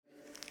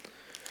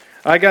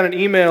I got an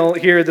email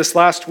here this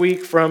last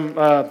week from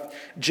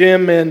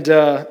Jim and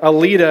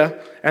Alita,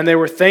 and they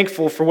were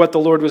thankful for what the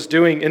Lord was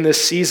doing in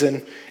this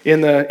season in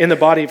the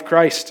body of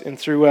Christ and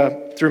through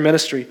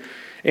ministry.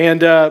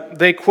 And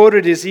they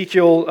quoted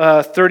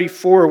Ezekiel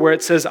 34, where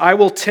it says, "I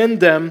will tend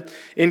them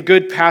in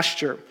good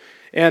pasture,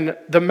 and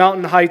the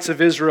mountain heights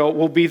of Israel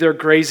will be their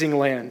grazing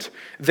land.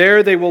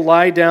 There they will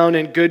lie down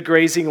in good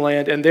grazing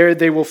land, and there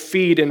they will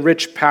feed in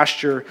rich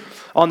pasture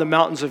on the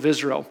mountains of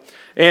Israel."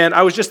 And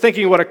I was just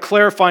thinking what a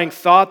clarifying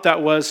thought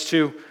that was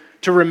to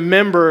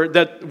remember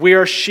that we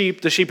are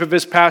sheep, the sheep of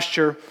his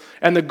pasture,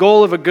 and the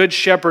goal of a good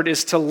shepherd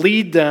is to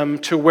lead them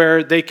to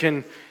where they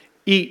can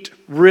eat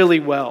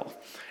really well,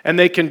 and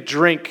they can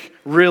drink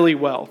really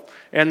well.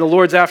 And the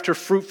Lord's after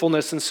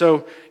fruitfulness, and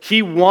so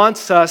he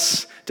wants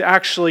us to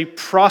actually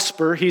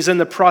prosper. He's in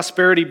the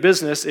prosperity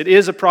business. It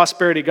is a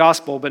prosperity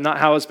gospel, but not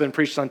how it's been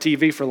preached on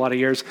TV for a lot of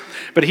years.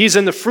 But he's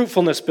in the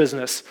fruitfulness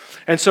business.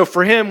 And so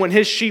for him, when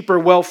his sheep are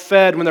well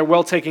fed, when they're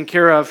well taken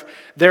care of,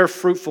 they're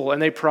fruitful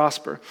and they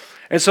prosper.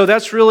 And so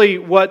that's really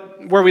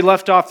where we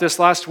left off this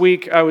last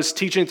week. I was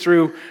teaching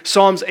through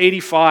Psalms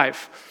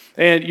 85.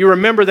 And you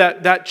remember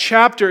that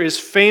chapter is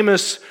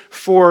famous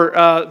for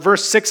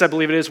verse 6, I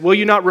believe it is. "Will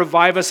you not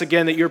revive us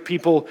again that your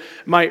people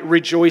might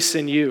rejoice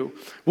in you?"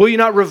 Will you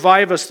not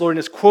revive us, Lord? And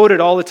it's quoted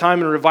all the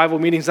time in revival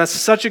meetings. That's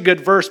such a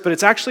good verse, but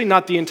it's actually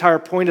not the entire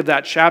point of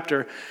that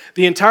chapter.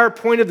 The entire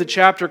point of the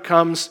chapter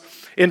comes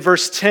in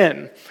verse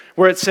 10,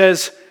 where it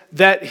says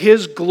that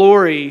his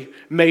glory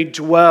may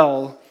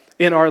dwell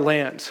in our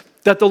land.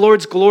 That the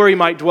Lord's glory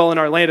might dwell in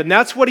our land. And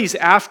that's what he's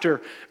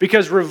after,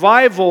 because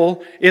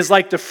revival is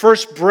like the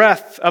first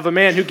breath of a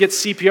man who gets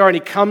CPR and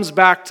he comes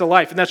back to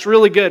life. And that's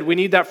really good. We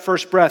need that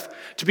first breath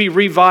to be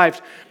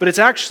revived. But it's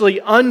actually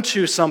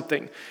unto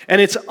something.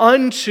 And it's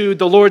unto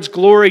the Lord's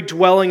glory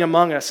dwelling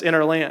among us in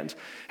our land.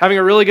 Having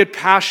a really good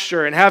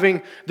pasture and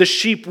having the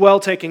sheep well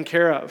taken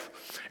care of.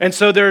 And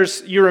so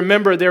you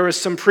remember there was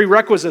some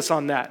prerequisites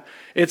on that.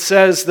 It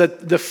says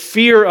that the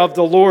fear of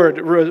the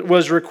Lord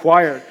was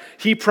required.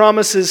 He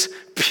promises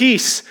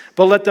peace,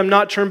 but let them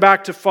not turn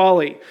back to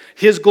folly.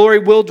 His glory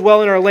will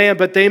dwell in our land,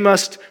 but they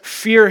must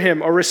fear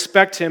him or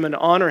respect him and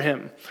honor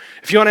him.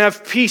 If you want to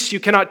have peace, you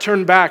cannot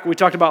turn back. We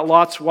talked about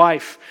Lot's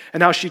wife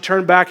and how she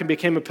turned back and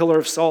became a pillar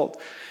of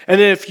salt. And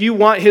then if you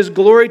want his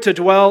glory to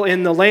dwell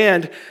in the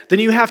land, then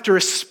you have to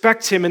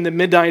respect him in the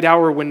midnight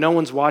hour when no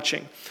one's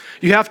watching.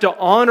 You have to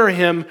honor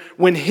him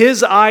when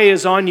his eye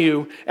is on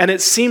you and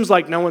it seems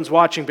like no one's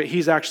watching, but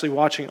he's actually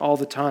watching all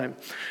the time.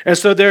 And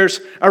so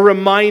there's a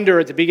reminder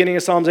at the beginning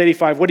of Psalms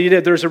 85. What he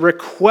did, there's a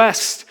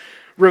request,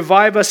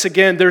 revive us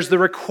again. There's the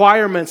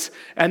requirements.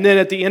 And then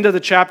at the end of the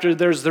chapter,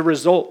 there's the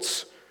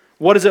results.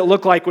 What does it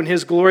look like when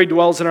his glory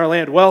dwells in our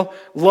land? Well,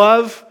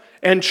 love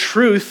and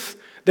truth,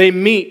 they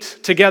meet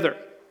together.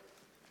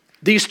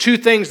 These two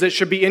things that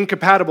should be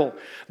incompatible.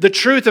 The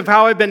truth of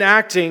how I've been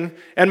acting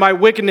and my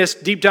wickedness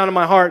deep down in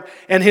my heart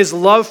and his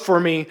love for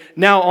me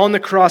now on the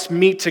cross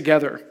meet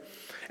together.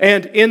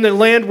 And in the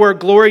land where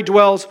glory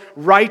dwells,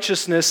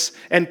 righteousness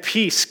and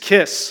peace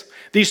kiss.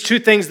 These two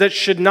things that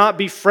should not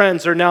be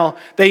friends are now,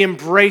 they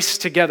embrace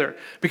together.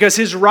 Because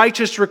his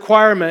righteous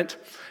requirement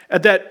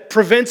that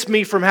prevents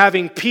me from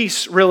having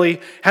peace, really,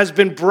 has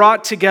been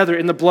brought together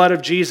in the blood of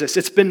Jesus.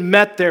 It's been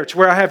met there to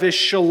where I have his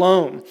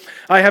shalom.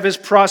 I have his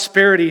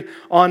prosperity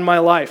on my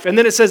life. And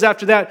then it says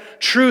after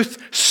that, truth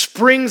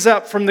springs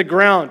up from the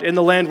ground in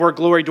the land where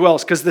glory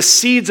dwells, because the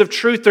seeds of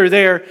truth are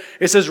there.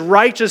 It says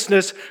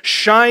righteousness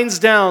shines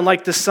down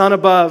like the sun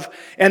above,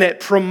 and it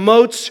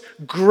promotes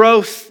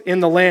growth in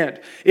the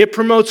land. It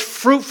promotes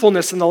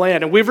fruitfulness in the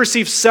land. And we've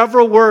received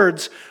several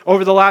words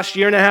over the last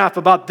year and a half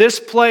about this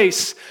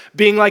place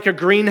being like a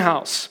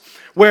greenhouse,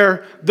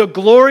 where the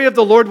glory of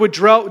the Lord would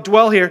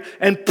dwell here,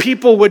 and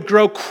people would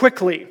grow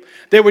quickly.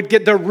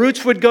 Their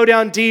roots would go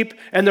down deep,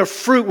 and their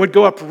fruit would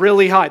go up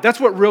really high. That's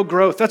what real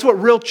growth, that's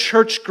what real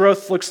church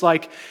growth looks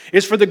like,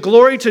 is for the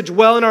glory to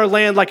dwell in our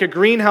land like a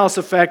greenhouse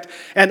effect,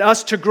 and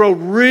us to grow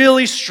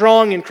really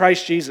strong in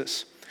Christ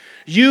Jesus.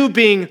 You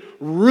being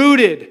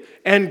rooted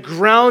and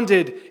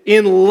grounded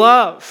in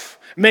love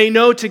may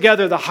know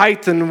together the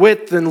height and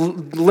width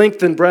and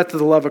length and breadth of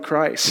the love of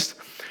Christ.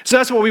 So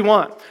that's what we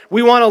want.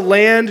 We want a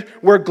land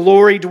where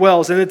glory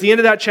dwells. And at the end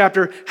of that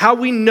chapter, how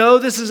we know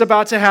this is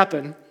about to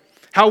happen,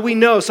 how we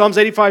know, Psalms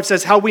 85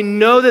 says, how we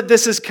know that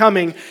this is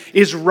coming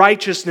is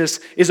righteousness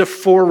is a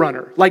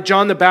forerunner, like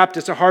John the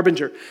Baptist, a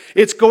harbinger.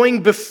 It's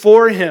going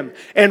before him.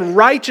 And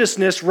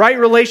righteousness, right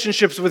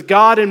relationships with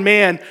God and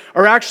man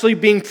are actually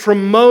being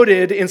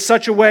promoted in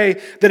such a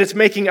way that it's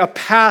making a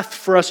path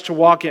for us to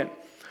walk in.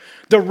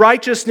 The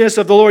righteousness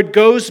of the Lord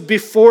goes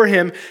before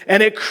him,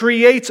 and it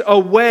creates a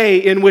way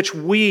in which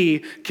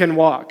we can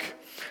walk.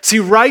 See,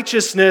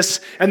 righteousness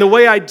and the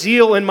way I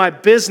deal in my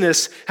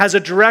business has a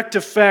direct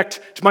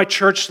effect to my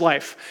church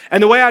life.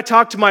 And the way I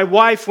talk to my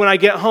wife when I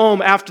get home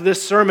after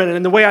this sermon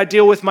and the way I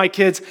deal with my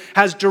kids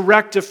has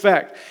direct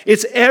effect.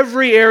 It's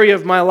every area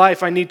of my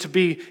life I need to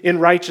be in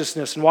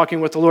righteousness and walking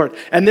with the Lord.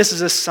 And this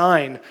is a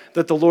sign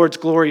that the Lord's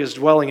glory is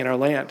dwelling in our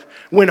land.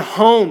 When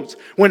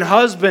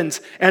husbands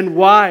and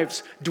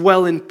wives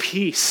dwell in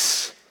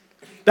peace,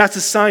 that's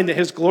a sign that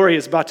His glory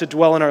is about to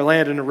dwell in our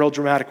land in a real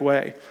dramatic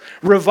way.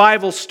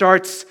 Revival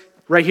starts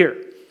right here.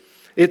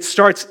 It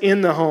starts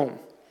in the home.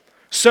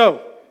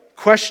 So,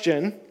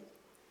 question,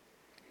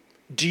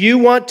 do you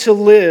want to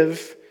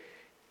live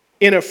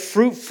in a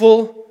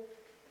fruitful,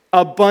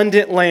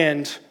 abundant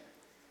land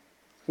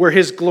where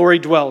His glory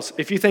dwells?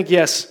 If you think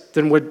yes,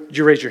 then would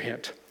you raise your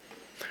hand?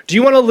 Do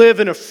you want to live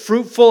in a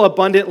fruitful,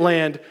 abundant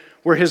land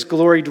where His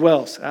glory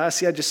dwells?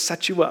 See, I just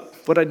set you up.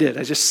 What I did,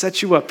 I just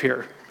set you up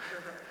here.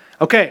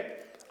 Okay,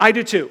 I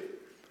do too.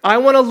 I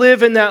want to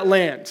live in that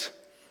land.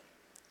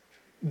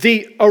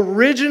 The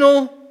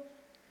original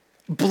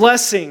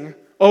blessing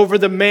over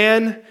the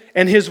man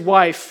and his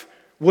wife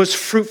was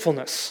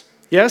fruitfulness.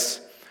 Yes?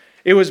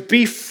 It was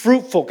be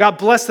fruitful. God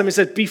blessed them. He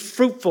said, be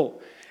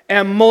fruitful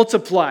and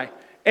multiply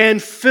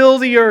and fill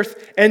the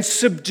earth and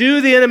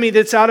subdue the enemy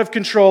that's out of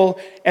control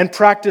and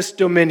practice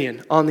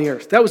dominion on the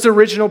earth. That was the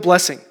original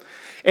blessing.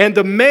 And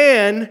the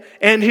man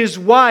and his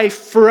wife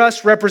for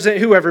us represent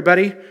who,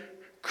 everybody?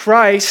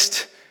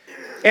 Christ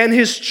and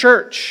His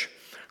church.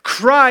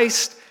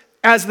 Christ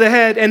as the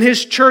head and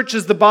His church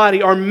as the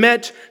body are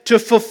meant to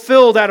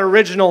fulfill that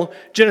original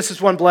Genesis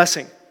 1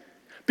 blessing.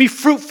 Be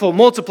fruitful,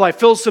 multiply,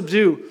 fill,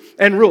 subdue,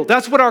 and rule.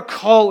 That's what our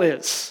call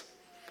is.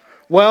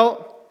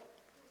 Well,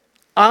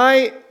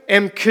 I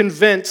am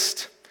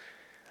convinced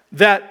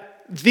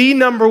that the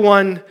number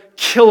one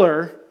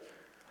killer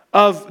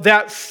of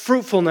that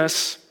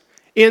fruitfulness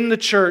in the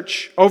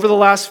church over the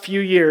last few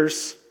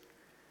years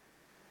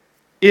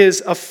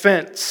is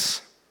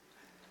offense.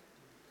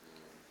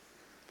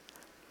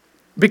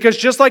 Because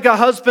just like a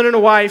husband and a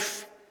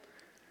wife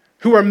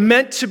who are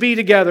meant to be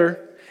together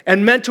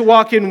and meant to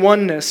walk in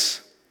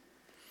oneness,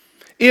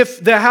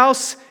 if the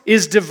house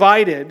is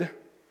divided,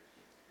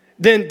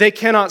 then they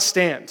cannot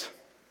stand.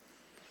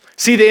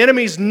 See, the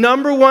enemy's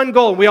number one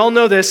goal, we all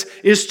know this,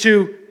 is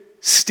to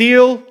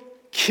steal,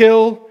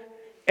 kill,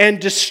 and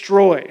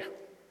destroy.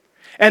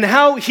 And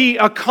how he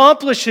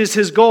accomplishes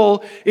his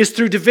goal is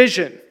through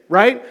division,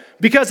 right?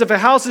 Because if a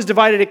house is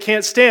divided, it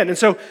can't stand. And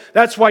so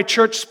that's why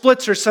church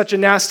splits are such a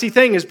nasty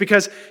thing, is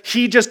because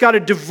he just got a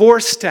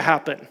divorce to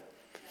happen.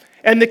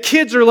 And the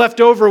kids are left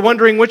over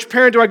wondering, which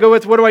parent do I go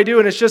with? What do I do?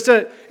 And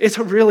it's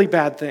a really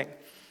bad thing.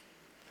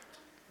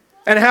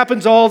 And it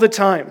happens all the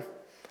time.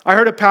 I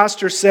heard a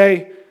pastor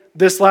say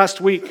this last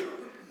week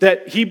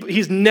that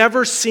he's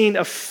never seen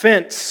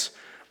offense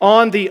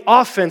on the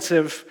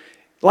offensive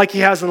like he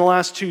has in the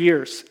last 2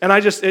 years. And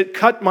it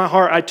cut my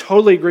heart. I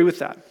totally agree with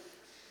that.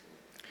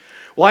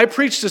 Well, I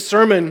preached a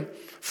sermon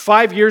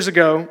 5 years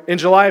ago in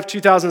July of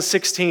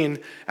 2016,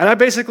 and I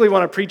basically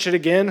want to preach it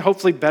again,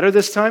 hopefully better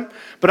this time.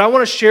 But I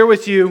want to share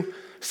with you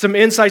some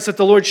insights that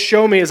the Lord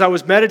showed me as I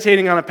was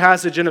meditating on a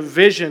passage and a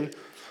vision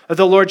that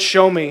the Lord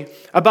showed me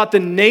about the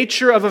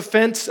nature of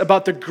offense,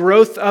 about the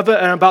growth of it,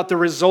 and about the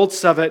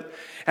results of it.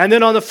 And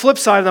then on the flip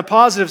side, on the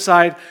positive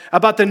side,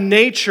 about the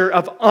nature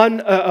of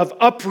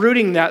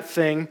uprooting that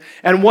thing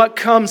and what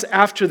comes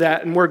after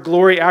that and where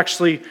glory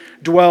actually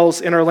dwells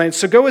in our land.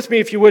 So go with me,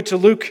 if you would, to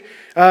Luke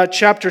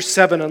chapter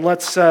 7, and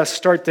let's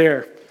start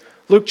there.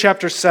 Luke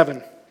chapter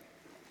 7.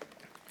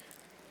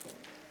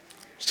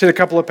 Just hit a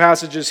couple of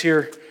passages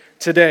here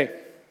today.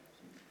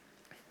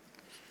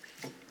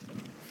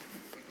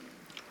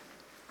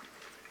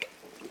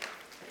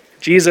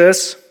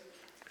 Jesus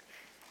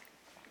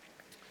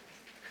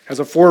has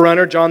a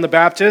forerunner, John the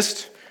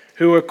Baptist,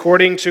 who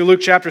according to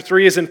Luke chapter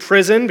 3 is in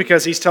prison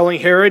because he's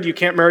telling Herod, you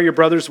can't marry your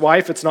brother's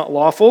wife, it's not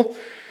lawful.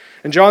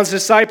 And John's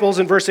disciples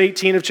in verse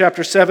 18 of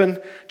chapter 7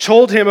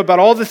 told him about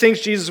all the things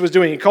Jesus was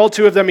doing. He called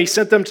two of them, he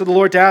sent them to the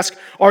Lord to ask,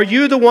 are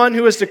you the one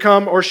who is to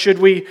come, or should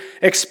we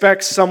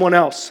expect someone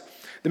else?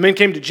 The men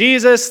came to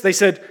Jesus. They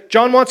said,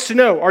 John wants to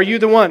know, are you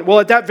the one? Well,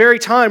 at that very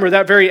time or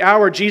that very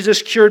hour,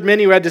 Jesus cured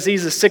many who had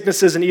diseases,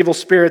 sicknesses, and evil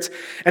spirits,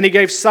 and he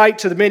gave sight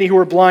to the many who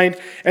were blind.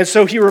 And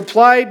so he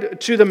replied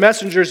to the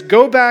messengers,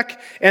 go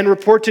back and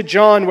report to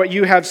John what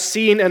you have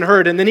seen and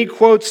heard. And then he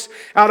quotes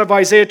out of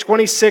Isaiah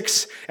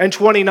 26 and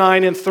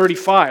 29 and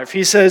 35.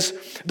 He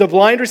says, the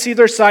blind receive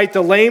their sight,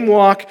 the lame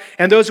walk,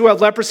 and those who have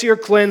leprosy are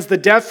cleansed, the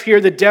deaf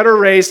hear, the dead are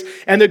raised,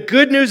 and the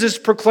good news is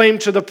proclaimed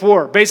to the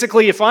poor.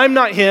 Basically, if I'm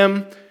not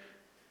him,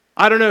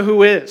 I don't know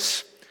who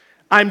is.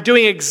 I'm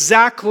doing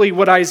exactly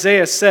what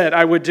Isaiah said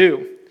I would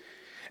do.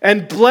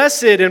 And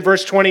blessed, in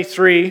verse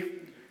 23,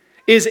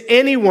 is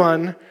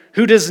anyone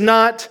who does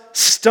not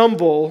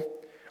stumble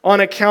on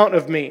account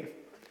of me.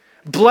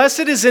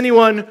 Blessed is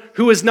anyone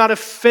who is not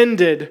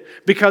offended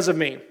because of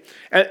me.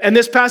 And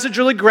this passage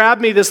really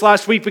grabbed me this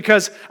last week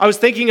because I was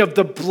thinking of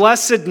the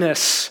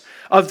blessedness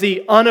of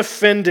the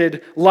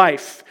unoffended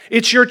life.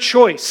 It's your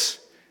choice.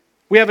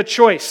 We have a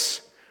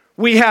choice.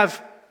 We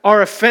have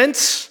our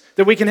offense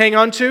that we can hang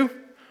on to,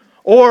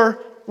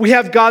 or we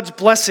have God's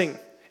blessing.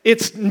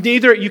 It's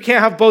neither, you can't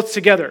have both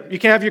together. You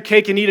can't have your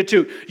cake and eat it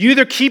too. You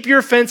either keep your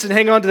offense and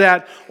hang on to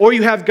that, or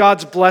you have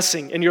God's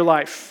blessing in your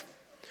life.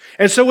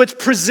 And so it's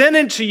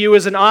presented to you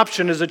as an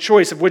option, as a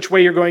choice of which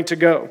way you're going to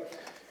go.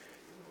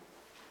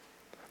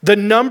 The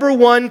number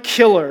one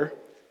killer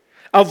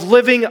of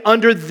living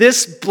under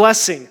this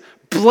blessing,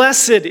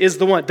 blessed is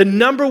the one. The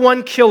number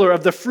one killer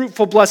of the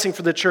fruitful blessing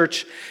for the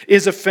church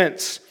is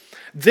offense.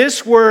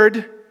 This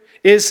word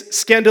is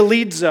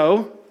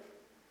scandalizo,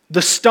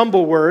 the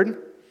stumble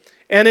word,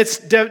 and it's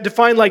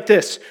defined like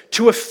this: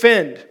 to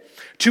offend,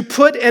 to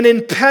put an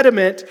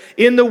impediment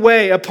in the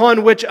way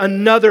upon which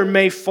another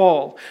may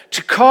fall,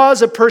 to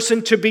cause a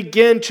person to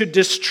begin to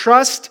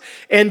distrust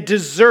and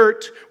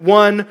desert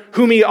one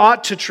whom he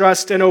ought to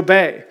trust and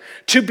obey,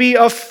 to be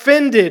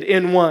offended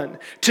in one,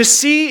 to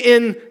see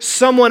in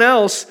someone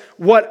else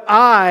what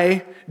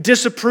I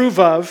disapprove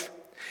of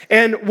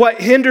and what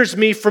hinders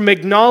me from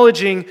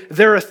acknowledging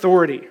their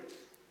authority,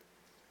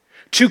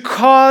 to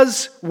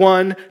cause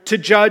one to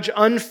judge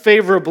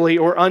unfavorably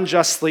or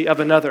unjustly of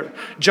another.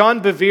 John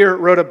Bevere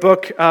wrote a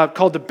book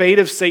called The Bait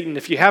of Satan.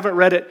 If you haven't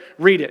read it,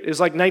 read it. It was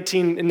like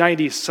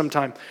 1990s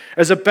sometime. It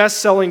was a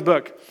best-selling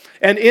book.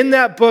 And in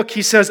that book,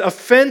 he says,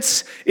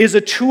 offense is a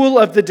tool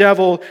of the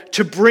devil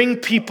to bring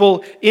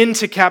people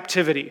into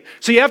captivity.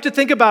 So you have to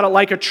think about it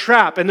like a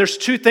trap, and there's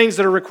two things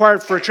that are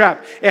required for a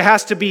trap. It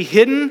has to be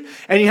hidden,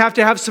 and you have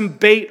to have some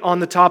bait on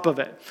the top of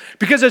it.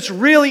 Because it's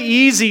really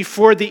easy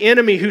for the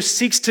enemy who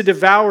seeks to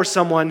devour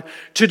someone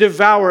to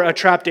devour a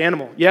trapped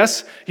animal.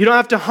 Yes? You don't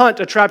have to hunt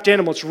a trapped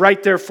animal. It's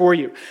right there for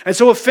you. And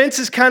so offense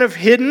is kind of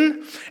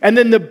hidden, and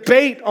then the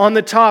bait on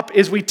the top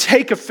is we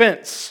take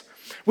offense.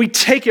 We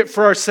take it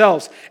for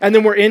ourselves, and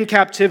then we're in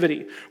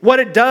captivity. What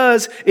it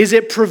does is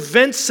it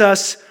prevents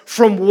us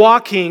from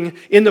walking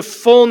in the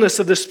fullness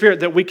of the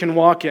Spirit that we can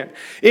walk in.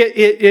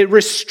 It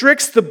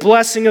restricts the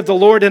blessing of the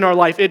Lord in our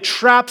life. It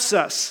traps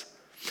us.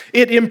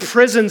 It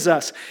imprisons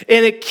us,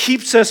 and it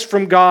keeps us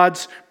from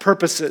God's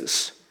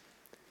purposes.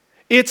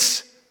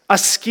 It's a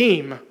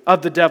scheme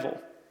of the devil.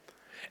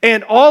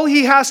 And all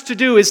he has to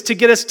do is to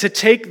get us to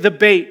take the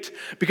bait.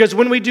 Because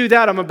when we do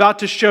that, I'm about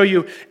to show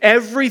you,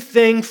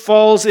 everything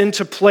falls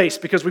into place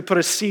because we put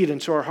a seed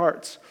into our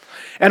hearts.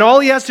 And all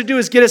he has to do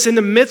is get us in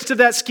the midst of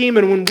that scheme,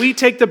 and when we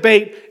take the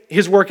bait,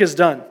 his work is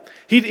done.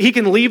 He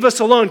can leave us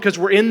alone because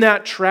we're in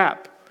that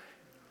trap.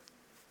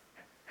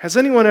 Has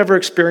anyone ever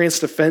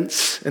experienced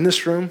offense in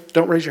this room?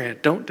 Don't raise your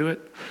hand. Don't do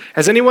it.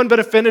 Has anyone been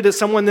offended at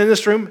someone in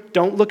this room?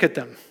 Don't look at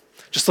them.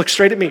 Just look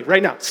straight at me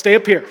right now. Stay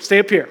up here. Stay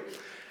up here.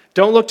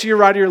 Don't look to your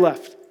right or your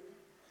left.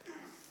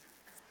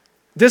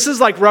 This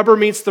is like rubber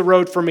meets the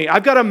road for me.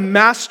 I've got a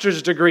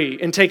master's degree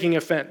in taking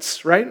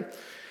offense, right?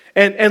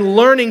 And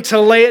learning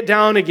to lay it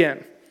down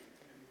again.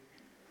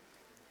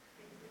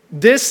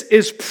 This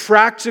is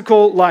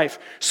practical life.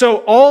 So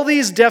all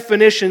these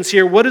definitions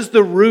here, what is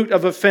the root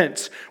of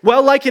offense?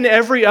 Well, like in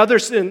every other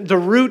sin, the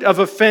root of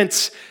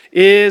offense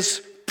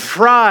is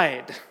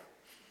pride.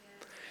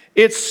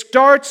 It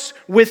starts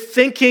with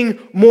thinking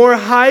more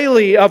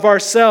highly of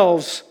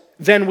ourselves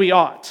than we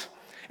ought.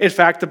 In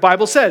fact, the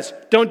Bible says,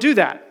 don't do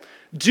that.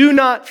 Do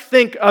not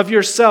think of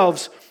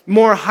yourselves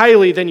more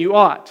highly than you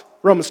ought.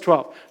 Romans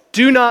 12.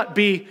 Do not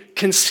be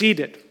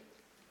conceited.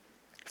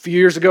 A few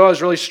years ago, I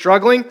was really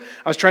struggling.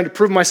 I was trying to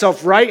prove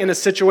myself right in a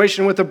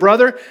situation with a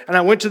brother, and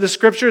I went to the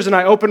scriptures and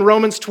I opened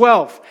Romans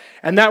 12.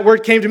 And that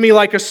word came to me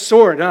like a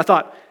sword. And I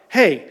thought,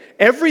 hey,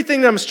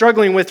 everything that I'm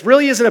struggling with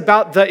really isn't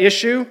about the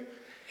issue.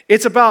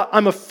 It's about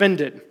I'm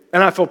offended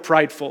and I feel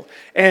prideful.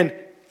 And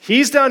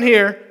he's down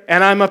here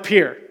and I'm up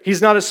here.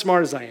 He's not as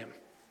smart as I am.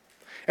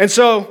 And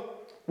so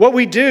what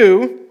we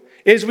do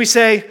is we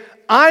say,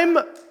 I'm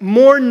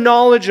more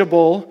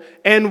knowledgeable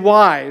and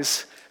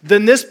wise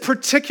than this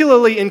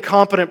particularly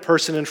incompetent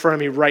person in front of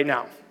me right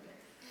now.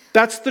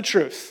 That's the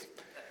truth.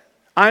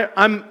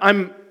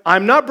 I'm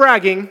not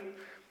bragging,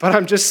 but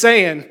I'm just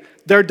saying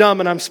they're dumb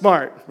and I'm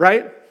smart,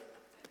 right?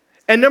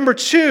 And number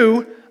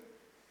two,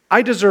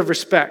 I deserve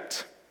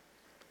respect.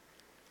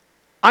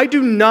 I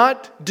do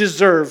not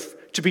deserve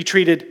to be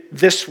treated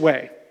this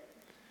way.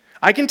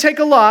 I can take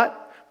a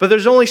lot, but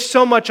there's only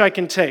so much I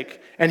can take.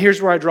 And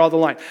here's where I draw the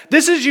line.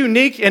 This is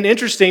unique and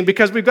interesting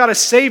because we've got a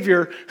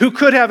Savior who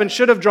could have and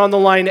should have drawn the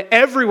line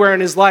everywhere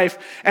in his life,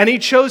 and he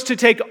chose to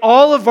take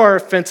all of our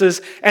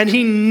offenses, and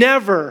he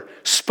never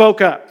spoke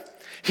up.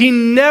 He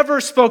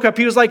never spoke up.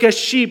 He was like a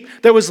sheep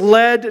that was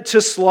led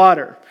to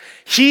slaughter.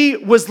 He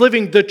was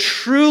living the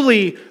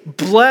truly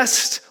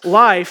blessed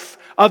life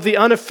of the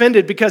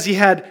unoffended because he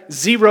had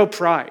zero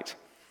pride.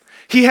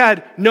 He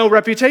had no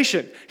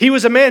reputation. He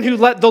was a man who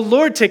let the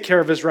Lord take care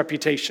of his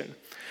reputation.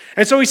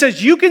 And so he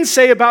says, you can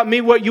say about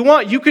me what you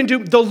want. You can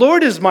do, the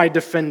Lord is my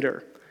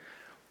defender.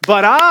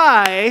 But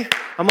I'm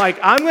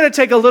going to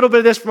take a little bit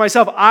of this for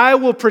myself. I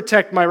will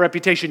protect my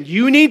reputation.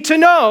 You need to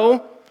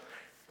know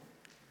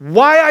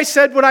why I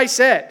said what I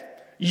said.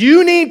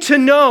 You need to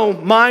know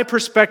my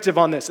perspective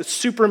on this. It's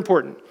super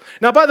important.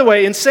 Now, by the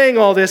way, in saying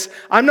all this,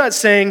 I'm not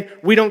saying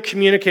we don't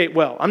communicate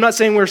well. I'm not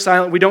saying we're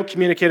silent, we don't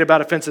communicate about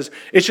offenses.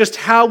 It's just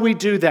how we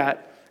do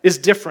that is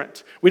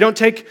different. We don't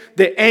take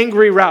the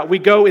angry route. We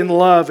go in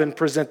love and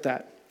present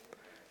that.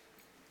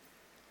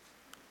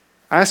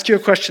 I asked you a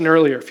question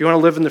earlier, if you want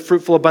to live in the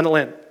fruitful, abundant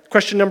land.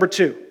 Question number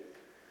 2.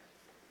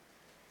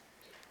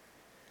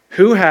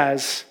 Who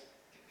has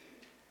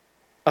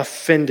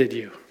offended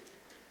you?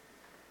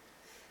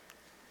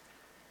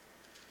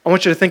 I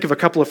want you to think of a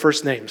couple of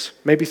first names,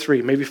 maybe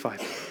 3, maybe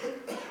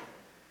 5.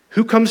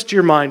 Who comes to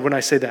your mind when I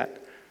say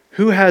that?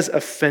 Who has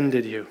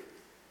offended you?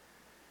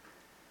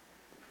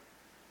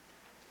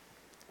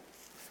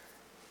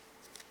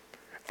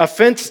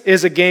 Offense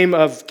is a game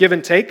of give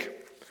and take.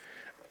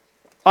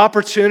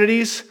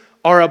 Opportunities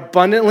are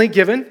abundantly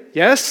given.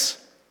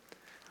 Yes.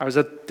 I was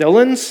at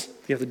Dillon's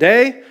the other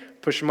day,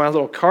 pushing my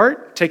little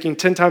cart, taking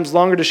 10 times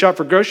longer to shop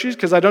for groceries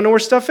because I don't know where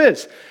stuff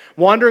is.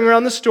 Wandering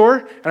around the store,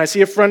 and I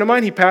see a friend of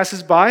mine, he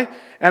passes by,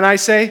 and I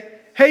say,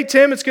 "Hey,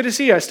 Tim, it's good to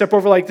see you." I step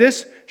over like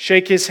this,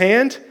 shake his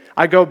hand.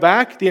 I go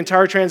back. The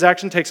entire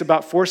transaction takes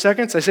about 4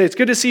 seconds. I say, "It's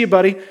good to see you,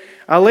 buddy."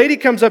 A lady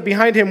comes up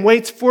behind him,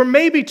 waits for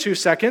maybe 2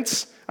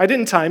 seconds. I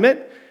didn't time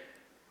it.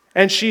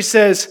 And she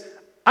says,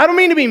 "I don't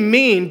mean to be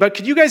mean, but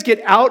could you guys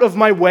get out of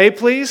my way,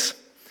 please?"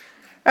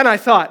 And I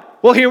thought,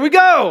 well, here we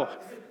go.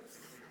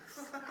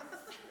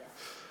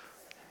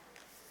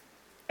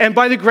 And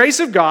by the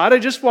grace of God, I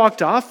just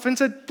walked off and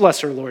said,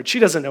 "Bless her, Lord. She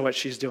doesn't know what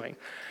she's doing."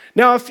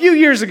 Now, a few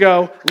years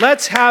ago,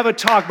 let's have a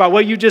talk about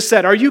what you just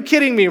said. Are you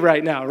kidding me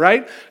right now,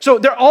 right? So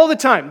they're all the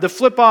time. The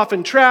flip off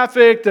in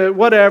traffic, the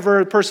whatever,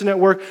 the person at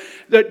work.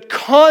 That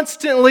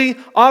constantly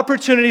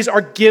opportunities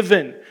are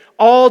given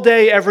all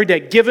day, every day,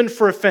 given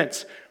for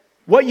offense.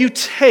 What you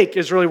take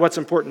is really what's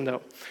important,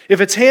 though.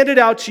 If it's handed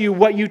out to you,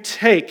 what you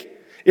take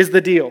is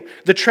the deal.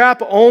 The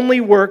trap only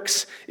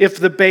works if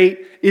the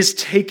bait is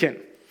taken.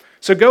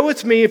 So go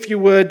with me, if you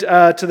would,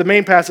 to the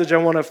main passage I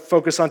want to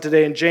focus on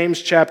today in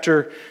James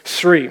chapter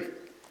 3.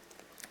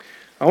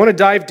 I want to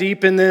dive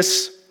deep in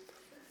this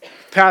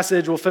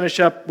passage. We'll finish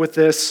up with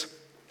this.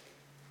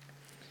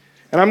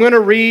 And I'm going to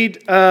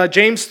read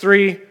James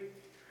 3,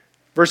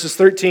 verses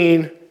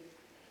 13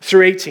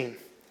 through 18.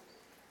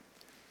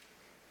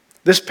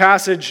 This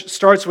passage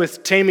starts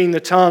with taming the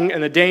tongue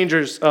and the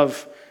dangers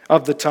of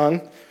the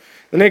tongue.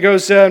 Then it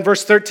goes in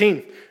verse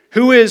 13.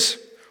 Who is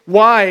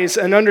wise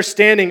and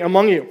understanding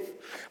among you?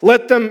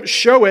 Let them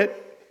show it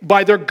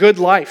by their good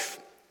life,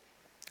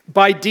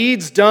 by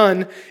deeds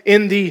done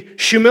in the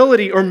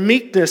humility or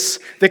meekness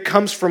that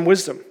comes from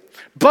wisdom.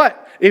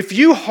 But if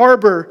you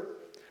harbor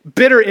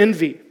bitter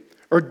envy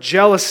or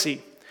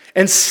jealousy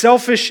and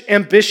selfish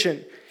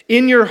ambition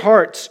in your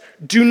hearts,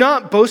 do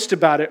not boast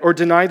about it or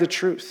deny the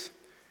truth.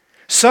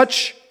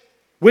 Such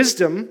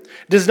wisdom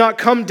does not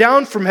come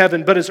down from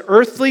heaven, but is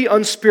earthly,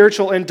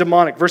 unspiritual, and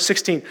demonic. Verse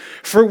 16,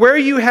 for where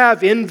you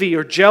have envy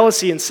or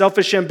jealousy and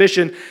selfish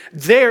ambition,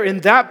 there in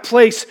that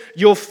place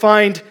you'll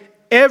find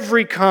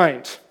every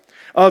kind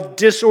of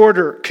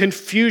disorder,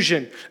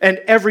 confusion,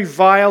 and every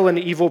vile and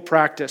evil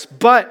practice.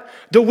 But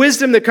the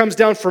wisdom that comes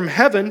down from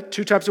heaven,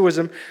 2 types of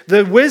wisdom,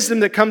 the wisdom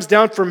that comes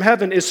down from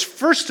heaven is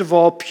first of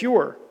all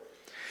pure,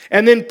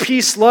 and then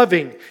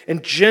peace-loving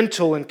and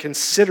gentle and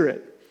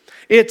considerate.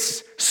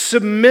 It's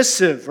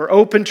submissive or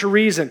open to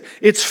reason.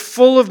 It's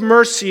full of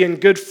mercy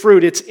and good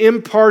fruit. It's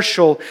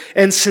impartial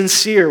and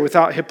sincere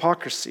without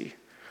hypocrisy.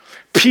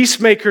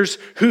 Peacemakers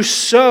who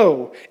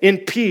sow in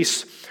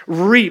peace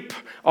reap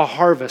a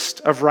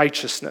harvest of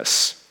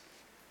righteousness.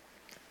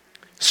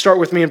 Start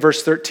with me in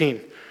verse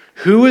 13.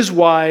 Who is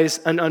wise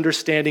and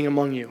understanding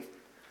among you?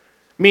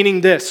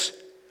 Meaning this,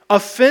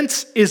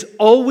 offense is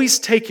always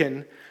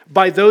taken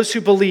by those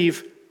who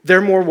believe they're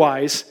more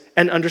wise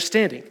and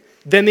understanding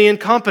than the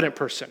incompetent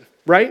person,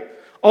 right?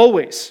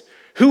 Always.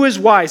 Who is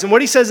wise? And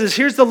what he says is,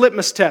 here's the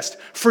litmus test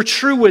for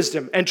true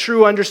wisdom and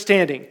true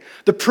understanding.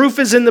 The proof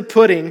is in the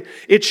pudding.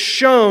 It's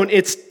shown,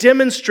 it's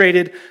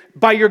demonstrated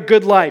by your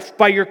good life,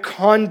 by your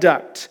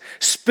conduct.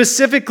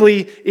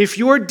 Specifically, if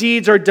your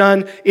deeds are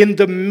done in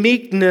the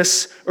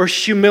meekness or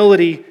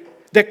humility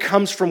that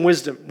comes from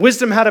wisdom.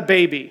 Wisdom had a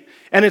baby,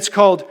 and it's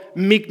called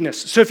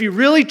meekness. So if you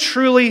really,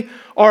 truly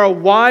are a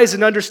wise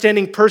and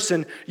understanding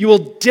person, you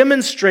will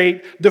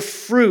demonstrate the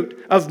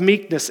fruit of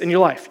meekness in your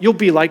life. You'll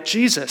be like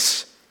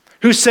Jesus,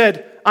 who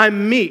said,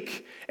 I'm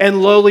meek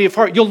and lowly of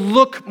heart. You'll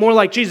look more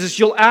like Jesus.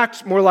 You'll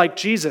act more like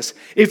Jesus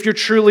if you're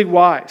truly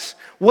wise.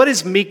 What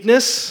is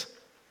meekness?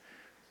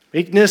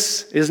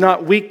 Meekness is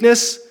not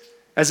weakness.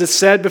 As it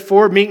said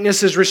before,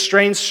 meekness is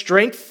restrained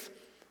strength.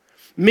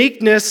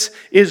 Meekness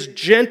is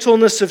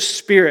gentleness of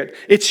spirit.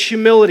 It's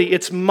humility.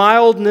 It's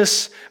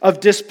mildness of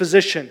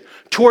disposition.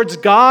 Towards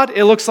God,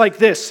 it looks like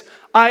this.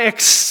 I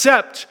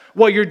accept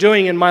what you're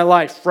doing in my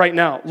life right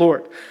now,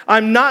 Lord.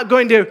 I'm not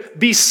going to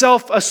be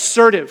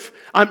self-assertive.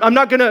 I'm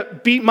not going to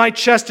beat my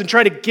chest and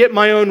try to get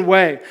my own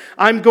way.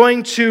 I'm not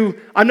going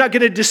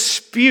to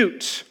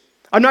dispute.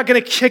 I'm not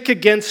going to kick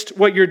against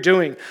what you're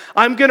doing.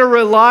 I'm going to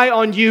rely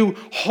on you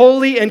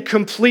wholly and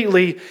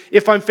completely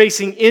if I'm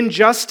facing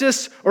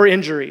injustice or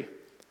injury.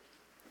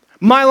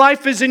 My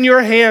life is in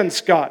your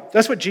hands, God.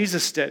 That's what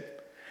Jesus did.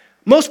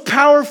 Most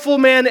powerful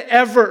man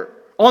ever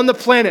on the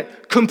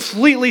planet,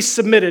 completely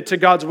submitted to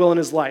God's will in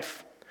his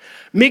life.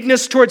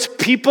 Meekness towards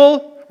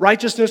people,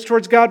 righteousness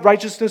towards God,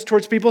 righteousness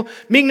towards people.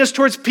 Meekness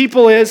towards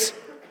people is,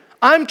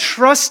 I'm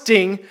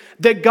trusting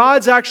that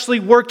God's actually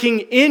working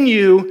in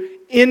you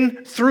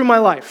through my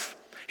life.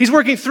 He's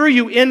working through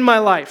you in my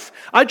life.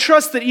 I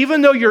trust that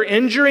even though you're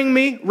injuring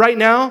me right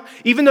now,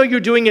 even though you're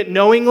doing it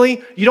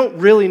knowingly, you don't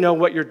really know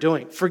what you're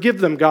doing. Forgive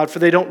them, God, for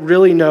they don't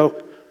really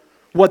know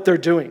what they're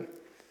doing.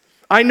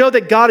 I know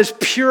that God is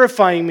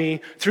purifying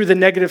me through the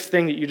negative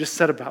thing that you just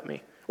said about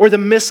me, or the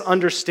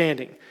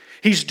misunderstanding.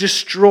 He's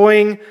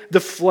destroying the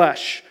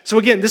flesh. So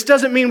again, this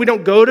doesn't mean we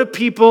don't go to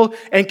people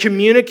and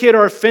communicate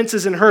our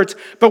offenses and hurts,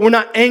 but we're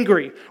not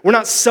angry. We're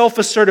not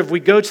self-assertive. We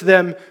go to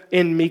them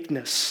in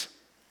meekness.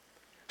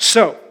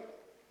 So,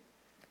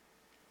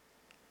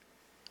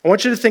 I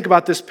want you to think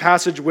about this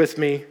passage with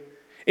me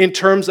in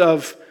terms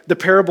of the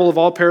parable of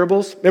all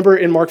parables. Remember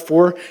in Mark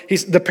 4,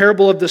 he's the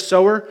parable of the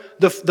sower,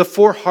 the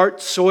four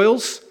heart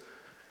soils.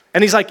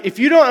 And he's like, if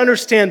you don't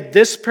understand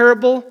this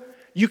parable,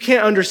 you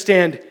can't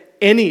understand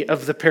any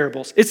of the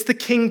parables. It's the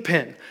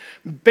kingpin.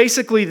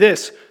 Basically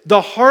this,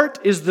 the heart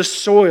is the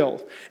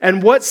soil,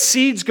 and what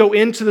seeds go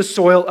into the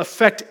soil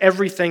affect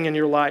everything in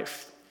your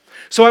life.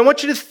 So I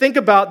want you to think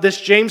about this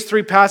James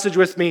 3 passage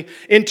with me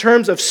in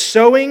terms of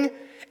sowing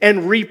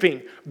and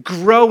reaping,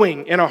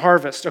 growing in a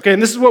harvest. Okay,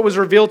 and this is what was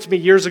revealed to me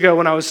years ago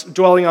when I was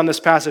dwelling on this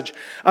passage.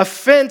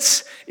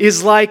 Offense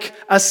is like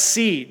a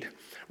seed.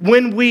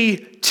 When we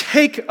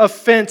take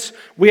offense,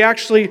 we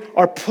actually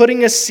are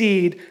putting a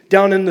seed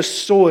down in the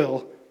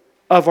soil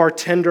of our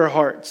tender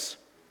hearts.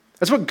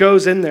 That's what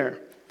goes in there.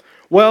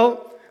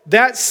 Well,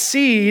 that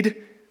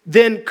seed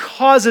then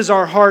causes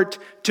our heart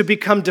to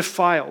become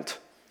defiled.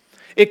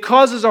 It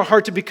causes our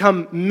heart to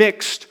become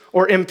mixed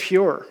or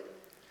impure.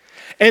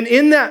 And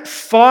in that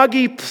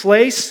foggy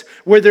place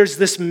where there's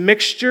this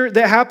mixture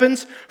that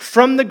happens,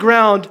 from the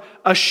ground,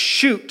 a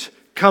shoot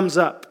comes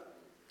up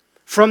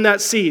from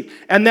that seed.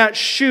 And that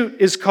shoot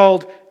is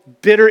called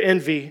bitter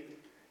envy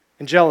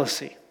and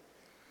jealousy.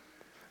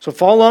 So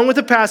follow along with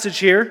the passage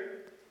here.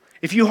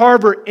 If you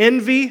harbor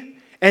envy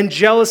and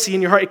jealousy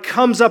in your heart, it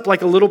comes up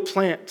like a little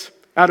plant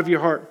out of your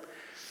heart.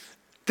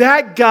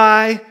 That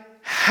guy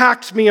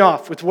hacked me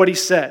off with what he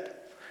said.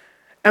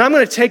 And I'm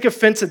going to take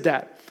offense at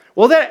that.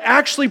 Well, that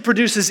actually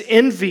produces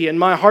envy in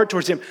my heart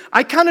towards him.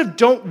 I kind of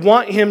don't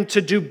want him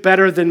to do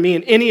better than me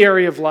in any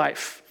area of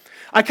life.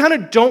 I kind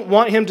of don't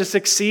want him to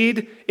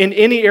succeed in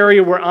any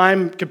area where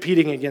I'm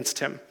competing against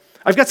him.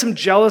 I've got some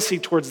jealousy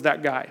towards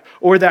that guy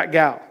or that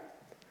gal.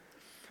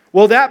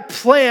 Well, that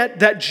plant,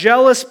 that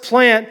jealous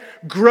plant,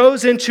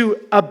 grows into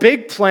a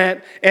big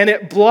plant and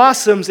it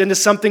blossoms into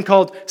something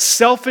called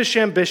selfish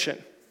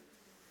ambition.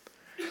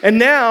 And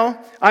now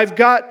I've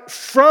got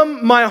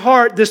from my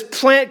heart this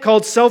plant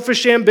called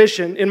selfish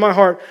ambition in my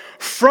heart.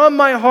 From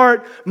my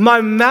heart,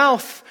 my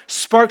mouth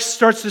starts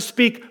to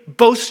speak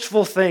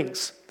boastful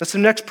things. That's the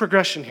next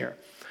progression here.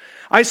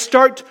 I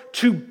start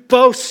to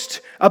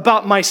boast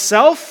about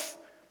myself,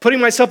 putting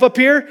myself up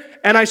here,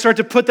 and I start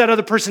to put that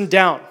other person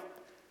down.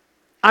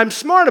 I'm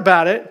smart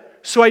about it,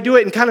 so I do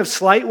it in kind of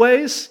slight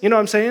ways. You know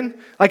what I'm saying?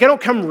 Like I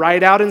don't come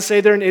right out and say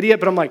they're an idiot,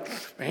 but I'm like,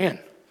 man,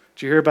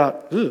 did you hear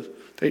about,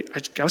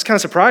 I was kind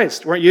of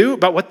surprised, weren't you?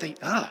 About what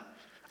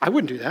I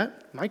wouldn't do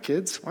that. My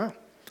kids, wow.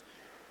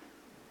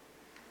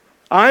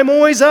 I'm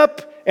always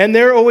up and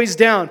they're always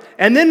down.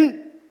 And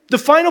then the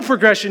final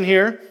progression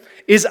here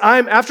is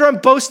after I'm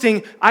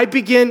boasting, I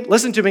begin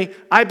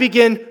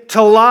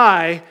to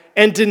lie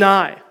and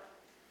deny.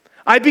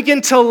 I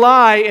begin to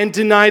lie and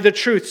deny the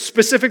truth.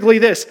 Specifically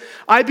this,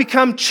 I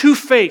become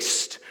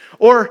two-faced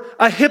or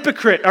a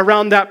hypocrite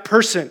around that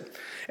person.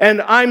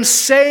 And I'm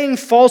saying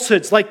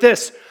falsehoods like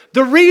this.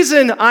 The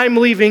reason I'm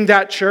leaving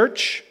that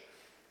church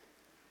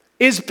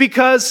is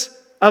because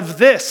of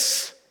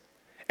this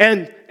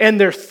and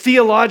their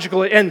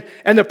theological and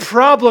the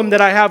problem that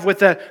I have with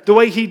the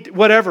way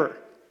whatever.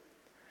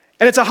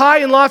 And it's a high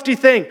and lofty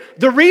thing.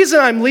 The reason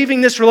I'm leaving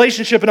this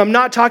relationship and I'm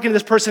not talking to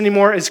this person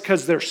anymore is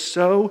because they're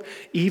so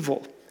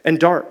evil and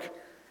dark.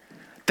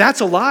 That's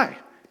a lie.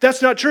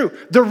 That's not true.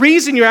 The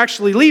reason you're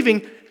actually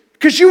leaving,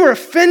 because you were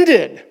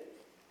offended.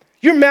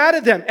 You're mad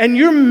at them, and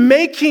you're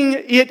making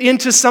it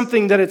into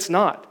something that it's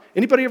not.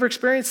 Anybody ever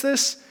experienced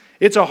this?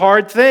 It's a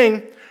hard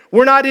thing.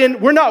 We're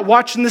not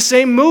watching the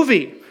same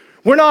movie.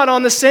 We're not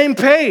on the same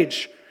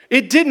page.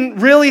 It didn't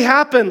really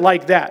happen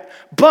like that.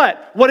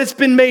 But what it's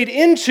been made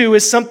into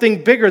is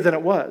something bigger than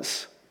it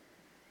was.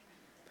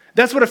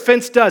 That's what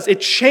offense does.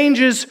 It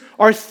changes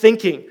our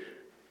thinking.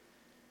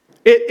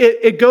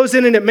 It goes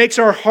in and it makes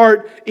our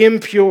heart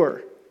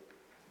impure.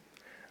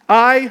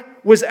 I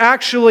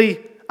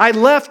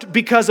left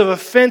because of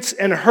offense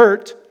and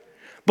hurt,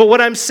 but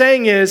what I'm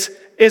saying is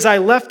I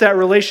left that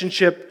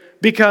relationship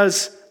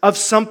because of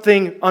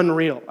something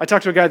unreal. I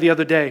talked to a guy the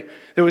other day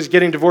that was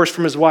getting divorced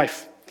from his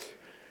wife.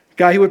 A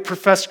guy who would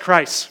profess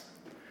Christ.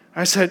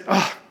 I said,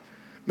 oh,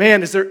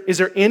 man, is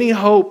there any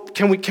hope?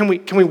 Can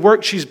we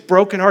work? She's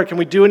broken heart. Can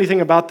we do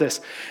anything about this?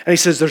 And he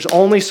says, there's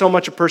only so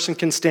much a person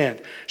can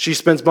stand. She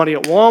spends money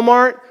at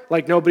Walmart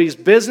like nobody's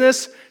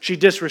business. She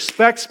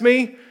disrespects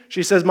me.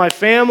 She says, my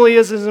family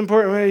is as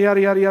important,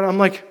 yada, yada, yada. I'm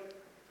like,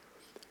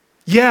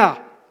 yeah,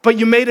 but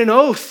you made an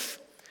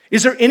oath.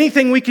 Is there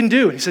anything we can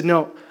do? And he said,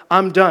 no,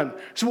 I'm done.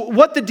 So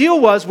what the deal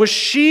was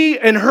she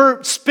and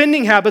her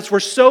spending habits were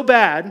so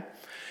bad,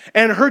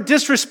 and her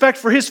disrespect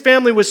for his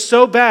family was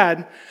so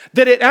bad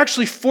that it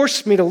actually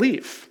forced me to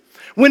leave.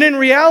 When in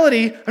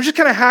reality, I'm just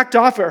kind of hacked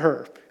off at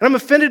her. And I'm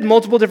offended in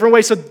multiple different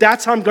ways, so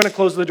that's how I'm going to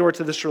close the door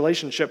to this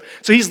relationship.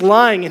 So he's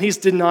lying and he's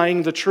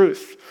denying the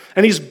truth.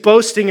 And he's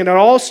boasting, and it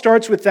all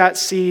starts with that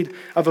seed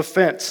of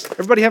offense.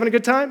 Everybody having a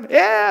good time?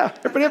 Yeah.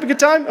 Everybody having a good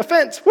time?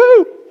 Offense.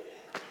 Woo!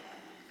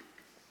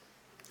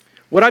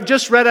 What I've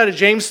just read out of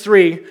James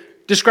 3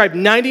 described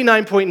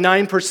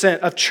 99.9%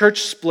 of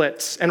church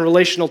splits and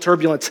relational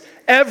turbulence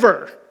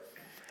ever.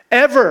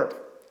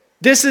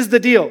 This is the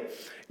deal.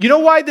 You know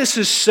why this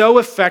is so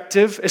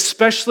effective,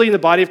 especially in the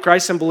body of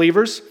Christ and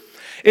believers?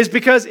 Is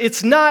because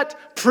it's not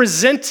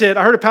presented,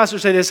 I heard a pastor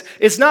say this,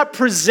 it's not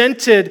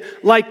presented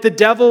like the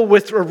devil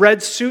with a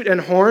red suit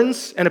and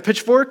horns and a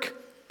pitchfork.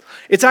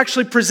 It's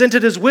actually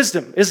presented as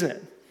wisdom, isn't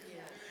it?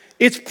 Yeah.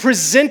 It's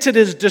presented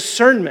as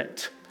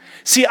discernment.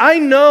 See, I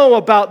know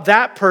about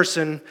that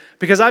person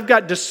because I've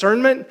got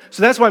discernment,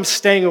 so that's why I'm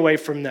staying away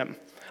from them.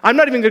 I'm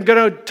not even going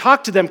to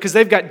talk to them because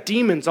they've got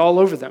demons all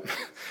over them.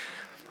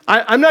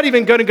 I'm not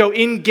even going to go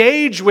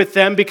engage with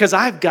them because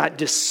I've got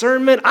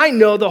discernment. I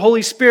know the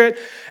Holy Spirit.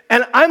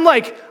 And I'm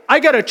like,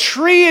 I got a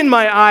tree in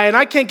my eye and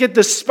I can't get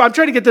this, I'm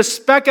trying to get this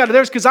speck out of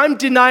theirs because I'm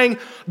denying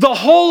the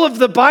whole of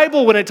the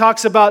Bible when it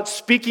talks about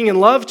speaking in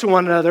love to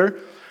one another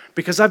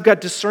because I've got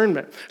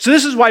discernment. So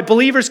this is why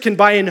believers can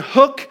buy in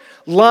hook,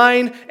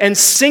 line, and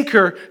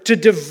sinker to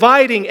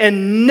dividing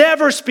and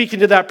never speaking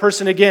to that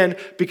person again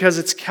because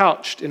it's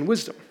couched in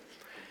wisdom.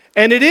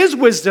 And it is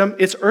wisdom,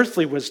 it's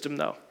earthly wisdom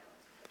though,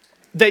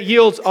 that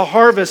yields a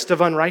harvest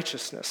of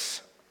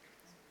unrighteousness.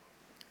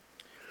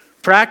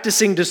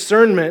 Practicing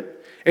discernment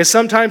is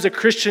sometimes a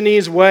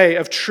Christianese way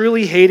of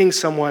truly hating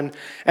someone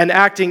and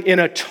acting in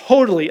a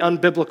totally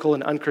unbiblical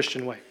and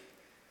unchristian way.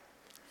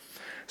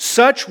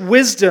 Such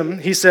wisdom,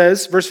 he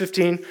says, verse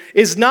 15,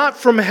 is not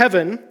from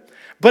heaven,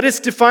 but it's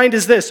defined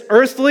as this: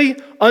 earthly,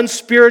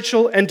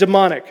 unspiritual, and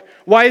demonic.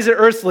 Why is it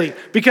earthly?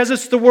 Because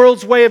it's the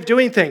world's way of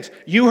doing things.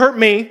 You hurt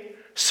me,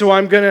 so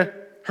I'm going to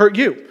hurt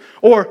you.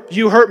 Or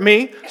you hurt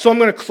me, so I'm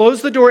going to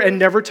close the door and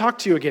never talk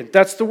to you again.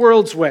 That's the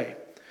world's way.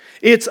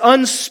 It's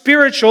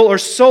unspiritual or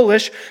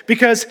soulish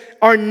because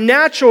our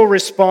natural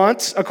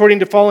response, according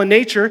to fallen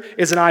nature,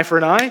 is an eye for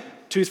an eye,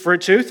 tooth for a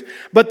tooth.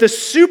 But the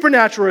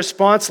supernatural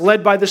response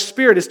led by the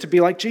Spirit is to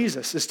be like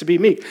Jesus, is to be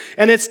meek.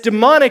 And it's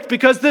demonic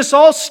because this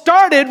all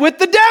started with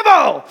the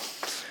devil.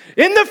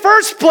 In the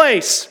first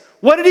place,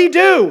 what did he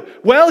do?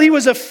 Well, he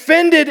was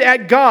offended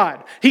at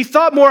God. He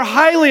thought more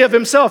highly of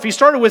himself. He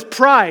started with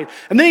pride,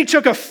 and then he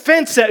took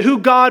offense at who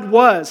God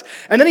was.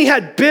 And then he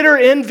had bitter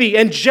envy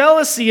and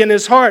jealousy in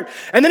his heart.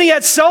 And then he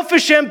had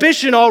selfish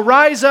ambition all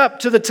rise up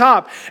to the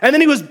top. And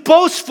then he was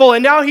boastful,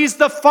 and now he's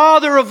the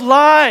father of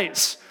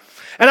lies.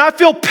 And I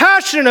feel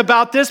passionate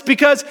about this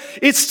because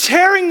it's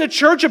tearing the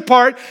church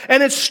apart,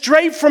 and it's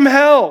straight from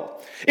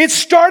hell. It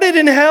started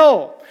in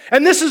hell,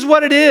 and this is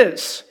what it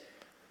is.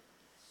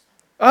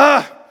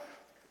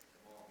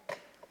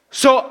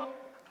 So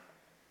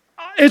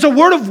it's a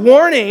word of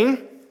warning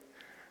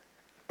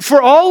for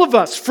all of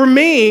us, for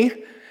me,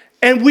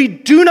 and we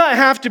do not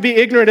have to be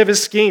ignorant of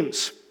his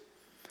schemes.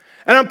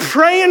 And I'm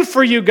praying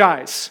for you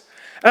guys,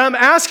 and I'm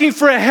asking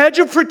for a hedge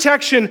of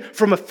protection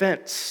from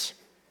offense.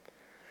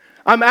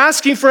 I'm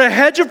asking for a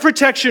hedge of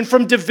protection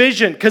from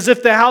division, because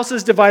if the house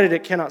is divided,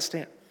 it cannot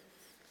stand.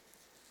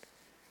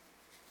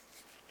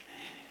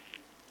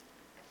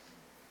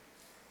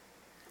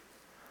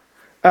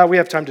 We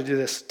have time to do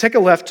this. Take a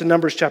left to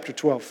Numbers chapter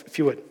 12, if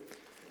you would.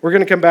 We're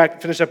going to come back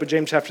and finish up with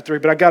James chapter 3,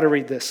 but I got to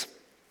read this.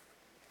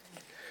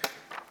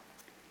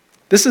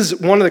 This is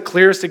one of the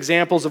clearest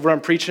examples of what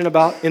I'm preaching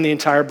about in the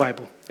entire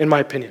Bible, in my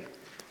opinion.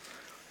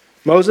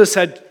 Moses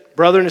had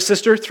brother and a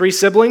sister, 3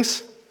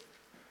 siblings.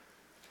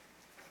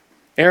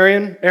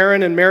 Aaron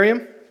and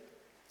Miriam.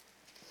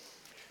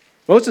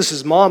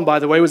 Moses' mom, by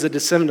the way, was a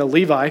descendant of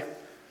Levi.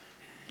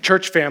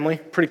 Church family,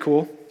 pretty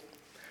cool.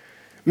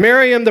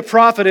 Miriam the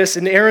prophetess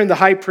and Aaron the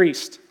high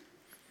priest.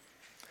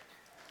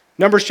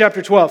 Numbers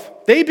chapter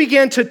 12. They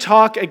began to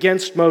talk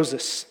against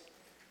Moses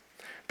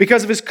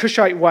because of his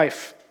Cushite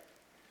wife,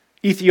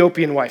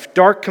 Ethiopian wife,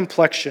 dark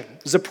complexion.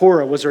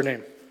 Zipporah was her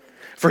name.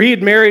 For he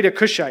had married a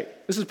Cushite.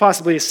 This is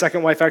possibly his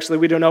second wife, actually,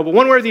 we don't know. But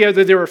one way or the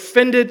other, they were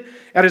offended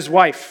at his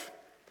wife.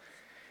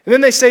 And then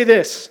they say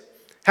this: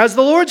 has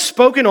the Lord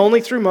spoken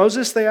only through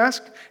Moses, they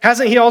ask?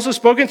 Hasn't he also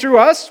spoken through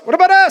us? What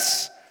about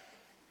us?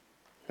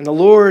 And the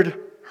Lord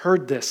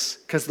heard this,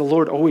 because the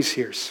Lord always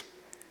hears.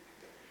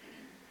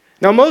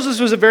 Now Moses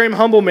was a very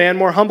humble man,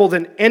 more humble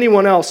than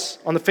anyone else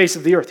on the face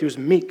of the earth. He was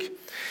meek.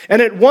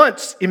 And at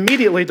once,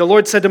 immediately, the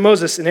Lord said to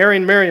Moses and Aaron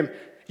and Miriam,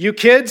 you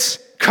kids,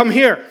 come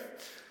here.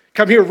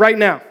 Come here right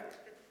now.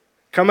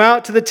 Come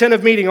out to the tent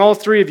of meeting, all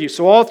three of you.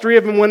 So all three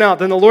of them went out.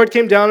 Then the Lord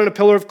came down in a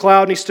pillar of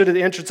cloud, and he stood at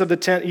the entrance of the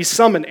tent. He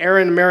summoned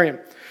Aaron and Miriam.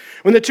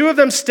 When the two of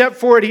them stepped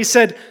forward, he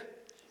said,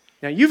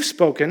 now you've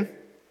spoken,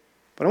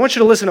 but I want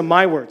you to listen to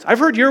my words. I've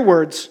heard your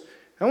words.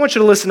 I want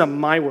you to listen to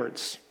my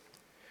words.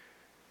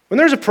 When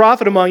there's a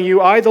prophet among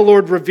you, I, the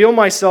Lord, reveal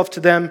myself to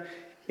them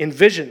in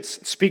visions,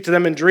 speak to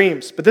them in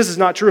dreams. But this is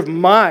not true of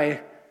my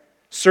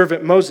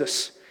servant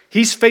Moses.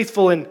 He's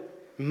faithful in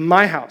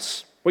my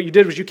house. What you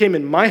did was you came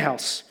in my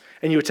house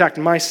and you attacked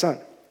my son.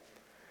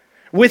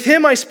 With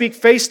him I speak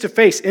face to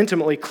face,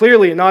 intimately,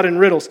 clearly, and not in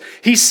riddles.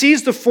 He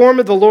sees the form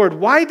of the Lord.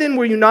 Why then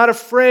were you not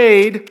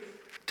afraid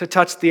to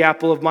touch the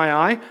apple of my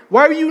eye?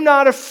 Why were you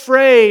not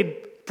afraid,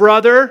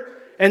 brother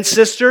and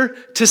sister,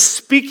 to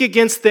speak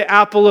against the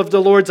apple of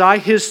the Lord's eye,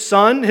 his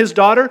son, his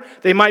daughter?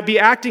 They might be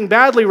acting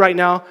badly right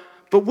now,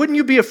 but wouldn't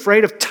you be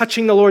afraid of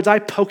touching the Lord's eye,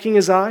 poking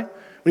his eye,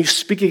 when you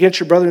speak against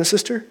your brother and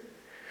sister?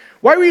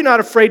 Why were you not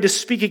afraid to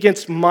speak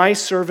against my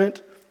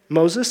servant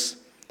Moses?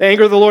 The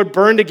anger of the Lord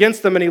burned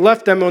against them, and he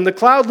left them. And when the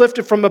cloud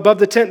lifted from above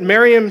the tent,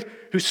 Miriam,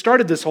 who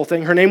started this whole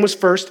thing, her name was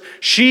first,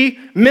 she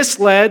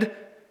led,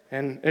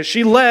 and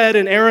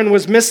Aaron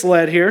was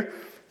misled here.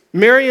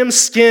 Miriam's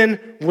skin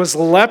was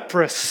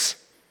leprous.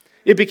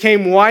 It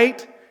became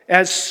white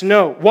as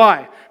snow.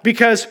 Why?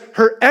 Because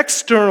her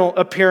external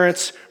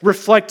appearance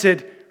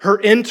reflected her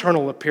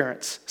internal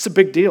appearance. It's a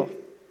big deal.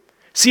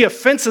 See,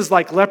 offense is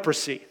like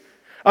leprosy.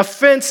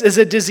 Offense is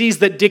a disease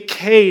that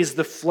decays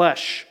the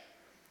flesh.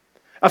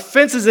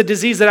 Offense is a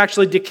disease that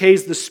actually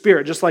decays the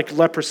spirit, just like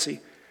leprosy.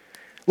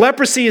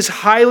 Leprosy is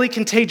highly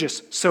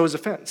contagious, so is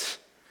offense.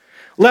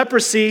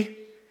 Leprosy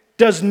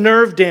does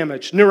nerve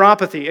damage,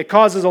 neuropathy. It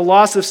causes a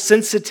loss of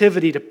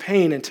sensitivity to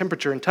pain and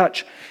temperature and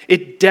touch.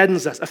 It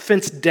deadens us.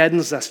 Offense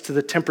deadens us to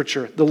the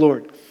temperature of the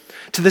Lord,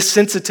 to the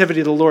sensitivity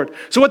of the Lord.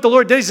 So what the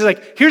Lord did, he's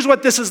like, here's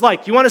what this is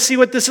like. You want to see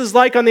what this is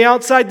like on the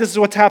outside? This is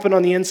what's happened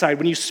on the inside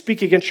when you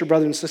speak against your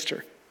brother and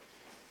sister.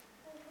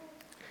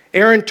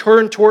 Aaron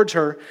turned towards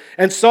her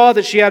and saw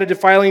that she had a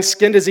defiling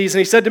skin disease. And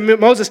he said to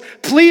Moses,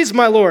 please,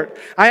 my Lord,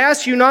 I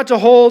ask you not to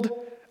hold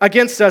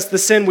against us the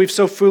sin we've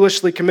so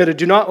foolishly committed.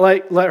 Do not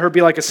let her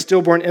be like a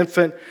stillborn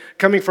infant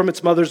coming from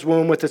its mother's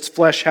womb with its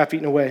flesh half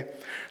eaten away.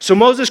 So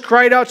Moses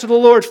cried out to the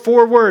Lord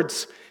 4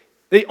 words.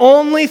 The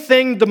only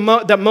thing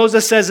that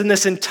Moses says in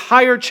this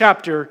entire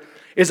chapter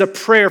is a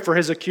prayer for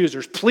his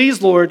accusers.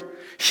 Please, Lord,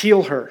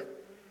 heal her.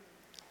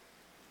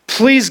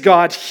 Please,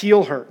 God,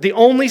 heal her. The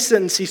only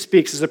sentence he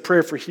speaks is a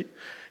prayer for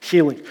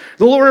healing.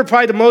 The Lord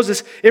replied to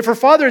Moses, if her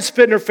father had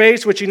spit in her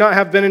face, would she not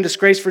have been in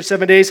disgrace for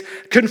 7 days?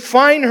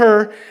 Confine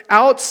her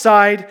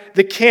outside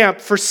the camp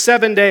for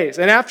 7 days.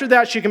 And after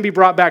that, she can be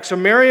brought back. So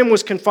Miriam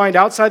was confined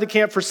outside the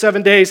camp for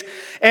 7 days.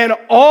 And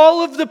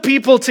all of the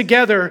people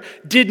together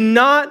did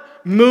not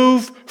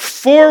move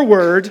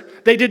forward.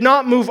 They did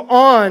not move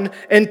on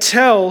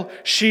until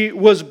she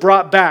was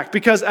brought back.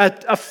 Because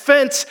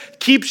offense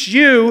keeps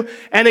you,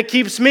 and it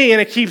keeps me,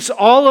 and it keeps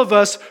all of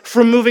us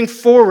from moving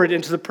forward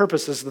into the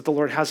purposes that the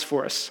Lord has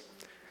for us.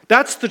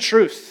 That's the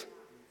truth.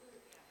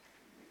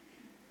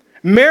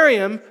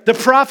 Miriam, the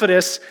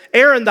prophetess,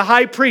 Aaron, the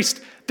high priest,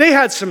 they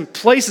had some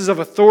places of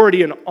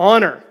authority and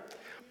honor.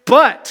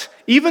 But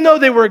even though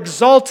they were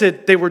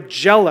exalted, they were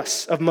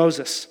jealous of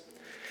Moses.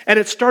 And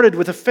it started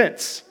with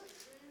offense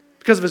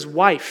because of his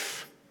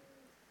wife.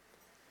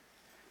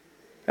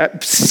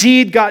 That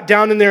seed got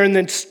down in there, and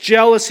then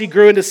jealousy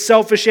grew into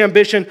selfish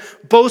ambition,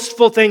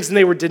 boastful things, and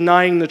they were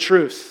denying the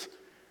truth.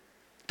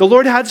 The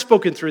Lord had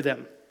spoken through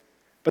them,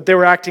 but they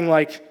were acting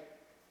like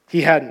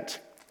he hadn't.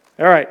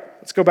 All right,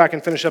 let's go back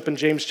and finish up in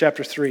James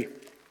chapter 3.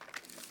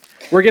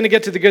 We're going to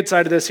get to the good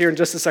side of this here in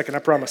just a second, I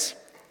promise.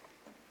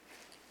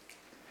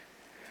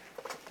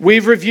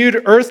 We've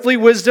reviewed earthly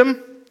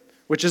wisdom,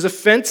 which is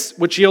offense,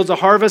 which yields a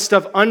harvest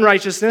of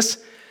unrighteousness.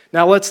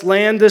 Now let's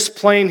land this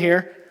plane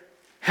here.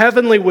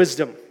 Heavenly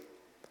wisdom.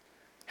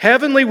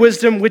 Heavenly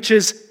wisdom, which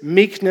is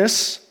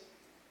meekness,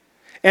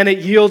 and it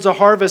yields a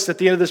harvest at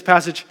the end of this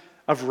passage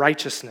of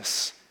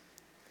righteousness.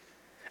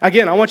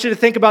 Again, I want you to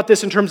think about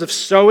this in terms of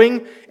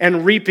sowing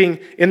and reaping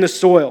in the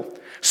soil.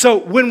 So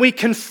when we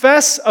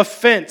confess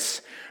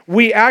offense,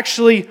 we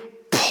actually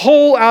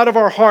pull out of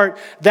our heart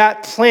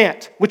that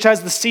plant, which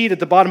has the seed at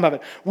the bottom of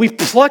it. We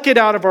pluck it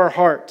out of our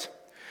heart.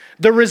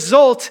 The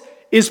result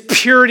is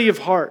purity of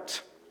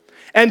heart.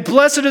 And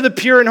blessed are the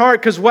pure in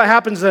heart, because what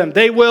happens to them?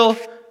 They will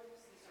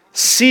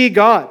see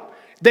God.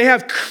 They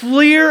have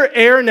clear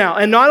air now.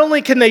 And not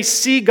only can they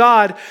see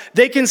God,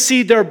 they can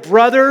see their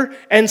brother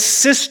and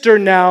sister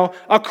now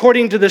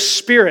according to the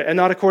Spirit and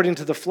not according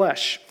to the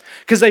flesh.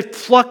 Because they've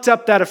plucked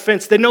up that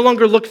offense. They no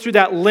longer look through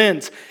that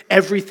lens.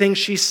 Everything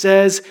she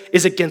says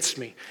is against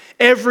me.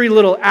 Every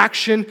little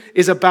action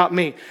is about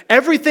me.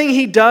 Everything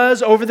he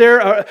does over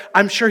there,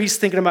 I'm sure he's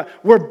thinking about.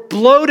 We're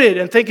bloated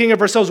and thinking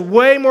of ourselves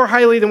way more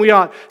highly than we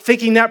ought,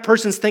 thinking that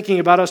person's thinking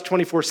about us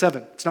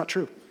 24/7. It's not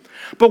true.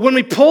 But when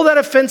we pull that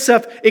offense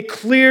up, it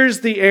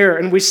clears the air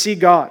and we see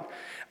God.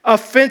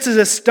 Offense is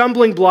a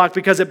stumbling block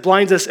because it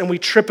blinds us and we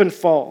trip and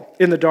fall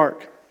in the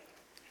dark.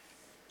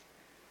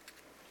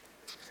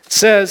 It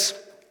says,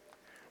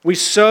 we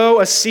sow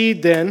a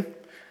seed then.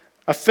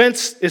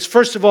 Offense is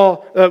first of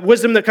all,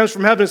 wisdom that comes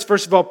from heaven is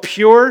first of all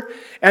pure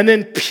and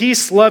then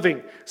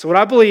peace-loving. So what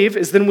I believe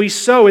is then we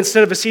sow,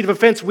 instead of a seed of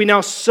offense, we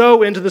now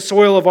sow into the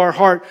soil of our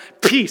heart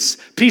peace.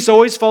 Peace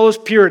always follows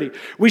purity.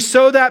 We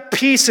sow that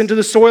peace into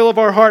the soil of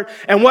our heart,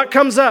 and what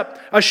comes up?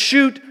 A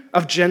shoot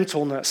of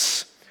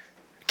gentleness,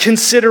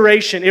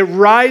 consideration. It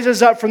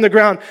rises up from the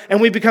ground, and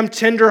we become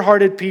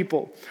tender-hearted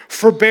people,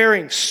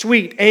 forbearing,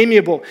 sweet,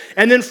 amiable.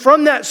 And then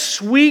from that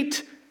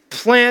sweet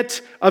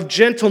plant of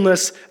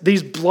gentleness,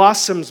 these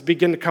blossoms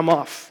begin to come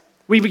off.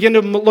 We begin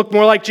to look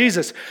more like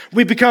Jesus.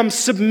 We become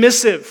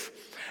submissive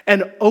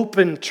and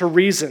open to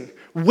reason.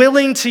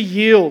 Willing to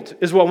yield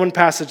is what one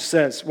passage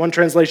says, one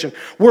translation.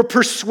 We're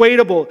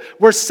persuadable.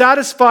 We're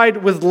satisfied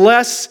with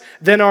less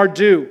than our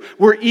due.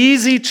 We're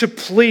easy to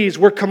please.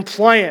 We're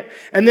compliant.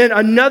 And then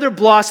another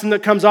blossom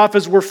that comes off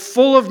is we're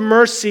full of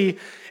mercy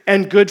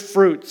and good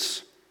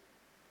fruits.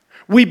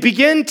 We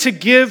begin to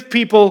give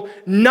people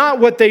not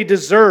what they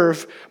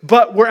deserve,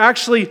 but we're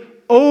actually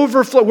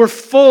we're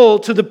full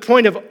to the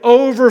point of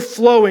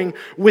overflowing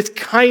with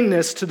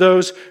kindness to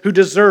those who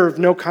deserve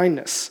no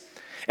kindness.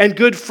 And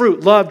good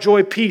fruit, love,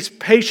 joy, peace,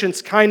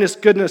 patience, kindness,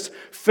 goodness,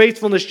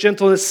 faithfulness,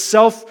 gentleness,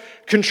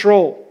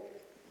 self-control.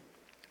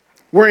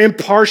 We're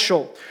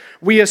impartial.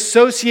 We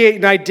associate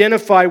and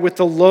identify with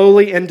the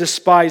lowly and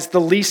despised,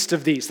 the least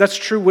of these. That's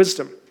true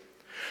wisdom.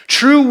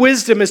 True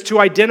wisdom is to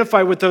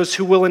identify with those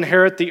who will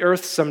inherit the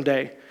earth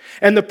someday.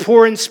 And the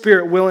poor in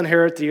spirit will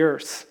inherit the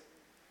earth.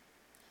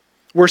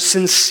 We're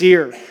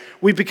sincere.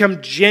 We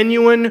become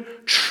genuine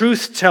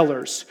truth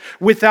tellers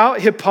without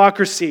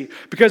hypocrisy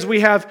because we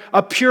have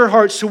a pure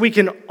heart so we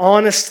can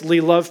honestly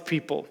love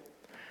people.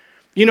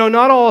 You know,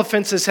 not all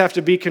offenses have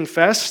to be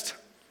confessed.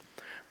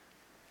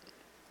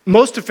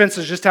 Most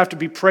offenses just have to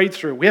be prayed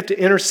through. We have to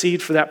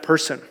intercede for that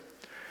person.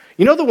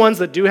 You know the ones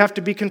that do have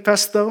to be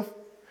confessed though?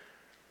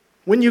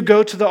 When you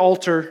go to the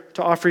altar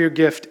to offer your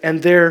gift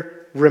and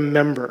there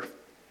remember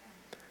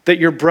that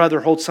your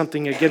brother holds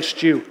something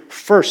against you,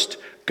 first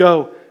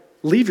go,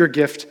 leave your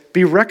gift,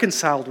 be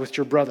reconciled with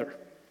your brother.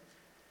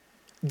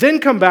 Then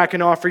come back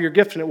and offer your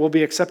gift and it will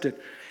be accepted.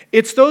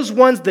 It's those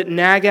ones that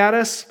nag at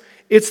us.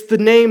 It's the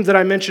name that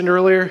I mentioned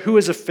earlier, who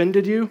has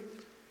offended you.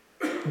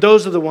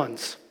 Those are the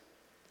ones.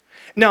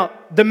 Now,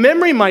 the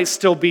memory might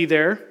still be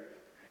there.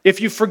 If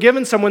you've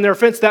forgiven someone their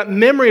offense, that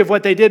memory of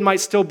what they did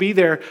might still be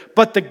there,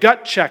 but the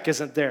gut check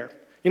isn't there.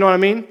 You know what I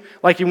mean?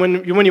 Like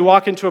when you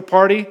walk into a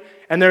party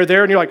and they're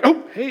there and you're like,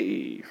 oh,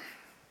 hey.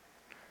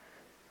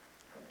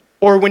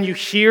 Or when you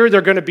hear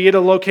they're going to be at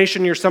a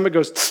location and your stomach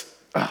goes,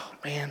 oh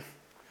man,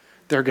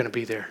 they're going to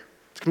be there.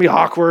 It's going to be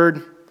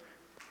awkward.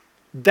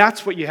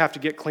 That's what you have to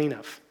get clean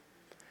of.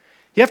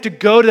 You have to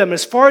go to them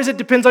as far as it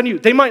depends on you.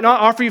 They might not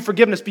offer you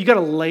forgiveness, but you got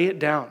to lay it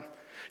down.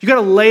 You got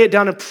to lay it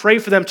down and pray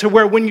for them to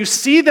where when you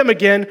see them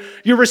again,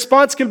 your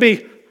response can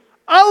be,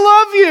 I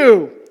love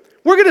you.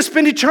 We're going to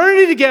spend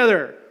eternity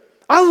together.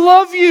 I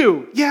love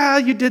you. Yeah,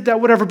 you did that,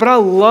 whatever, but I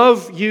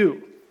love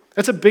you.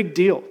 That's a big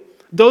deal.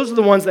 Those are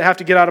the ones that have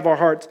to get out of our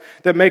hearts,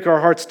 that make our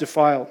hearts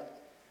defiled.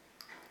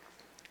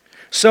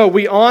 So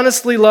we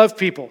honestly love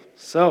people.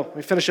 So let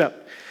me finish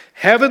up.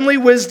 Heavenly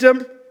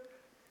wisdom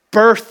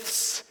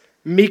births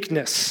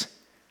meekness,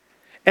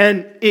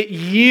 and it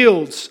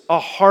yields a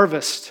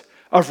harvest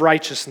of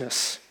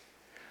righteousness.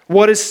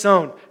 What is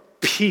sown?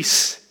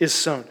 Peace is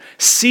sown.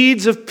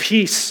 Seeds of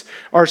peace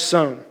are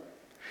sown.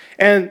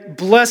 And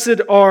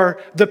blessed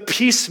are the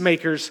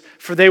peacemakers,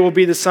 for they will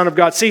be the Son of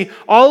God. See,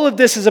 all of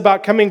this is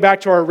about coming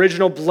back to our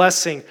original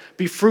blessing.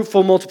 Be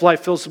fruitful, multiply,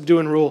 fill, subdue,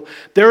 and rule.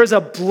 There is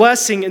a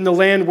blessing in the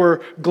land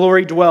where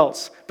glory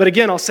dwells. But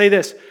again, I'll say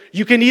this.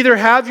 You can either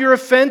have your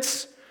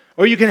offense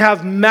or you can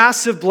have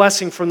massive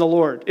blessing from the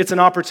Lord. It's an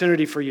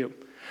opportunity for you.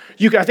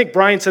 I think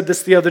Brian said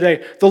this the other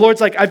day. The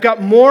Lord's like, I've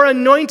got more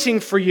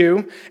anointing for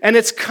you, and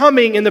it's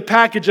coming in the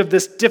package of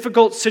this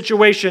difficult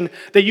situation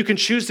that you can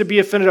choose to be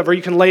offended of, or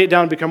you can lay it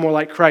down and become more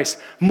like Christ.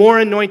 More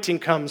anointing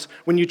comes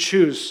when you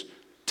choose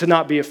to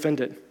not be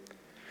offended.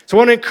 So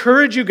I want to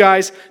encourage you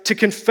guys to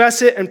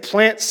confess it and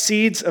plant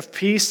seeds of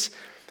peace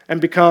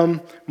and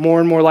become more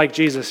and more like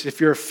Jesus.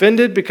 If you're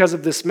offended because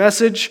of this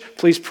message,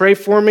 please pray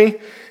for me.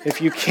 If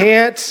you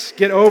can't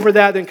get over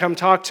that, then come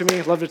talk to me.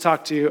 I'd love to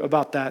talk to you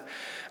about that.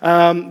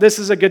 This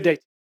is a good day.